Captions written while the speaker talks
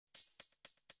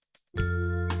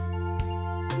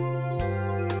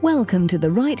Welcome to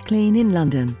The Right Clean in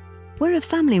London. We're a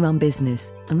family-run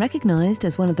business and recognised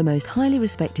as one of the most highly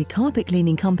respected carpet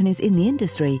cleaning companies in the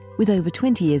industry with over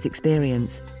 20 years'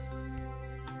 experience.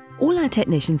 All our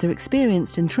technicians are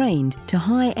experienced and trained to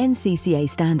high NCCA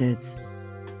standards.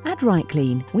 At Right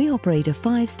Clean, we operate a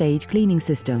 5-stage cleaning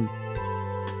system.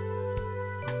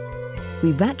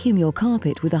 We vacuum your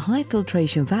carpet with a high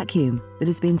filtration vacuum that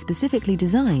has been specifically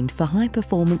designed for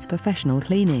high-performance professional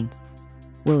cleaning.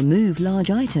 We'll move large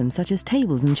items such as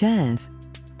tables and chairs.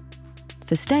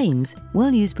 For stains,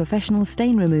 we'll use professional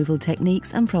stain removal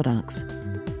techniques and products.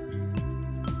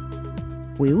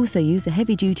 We also use a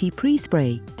heavy-duty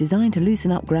pre-spray designed to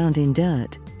loosen up ground-in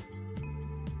dirt.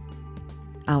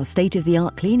 Our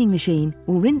state-of-the-art cleaning machine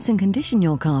will rinse and condition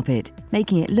your carpet,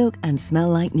 making it look and smell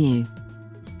like new.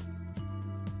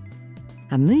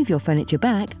 And move your furniture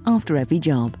back after every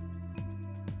job.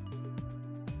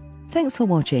 Thanks for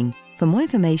watching. For more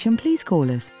information, please call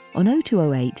us on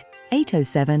 0208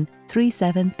 807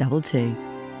 3722.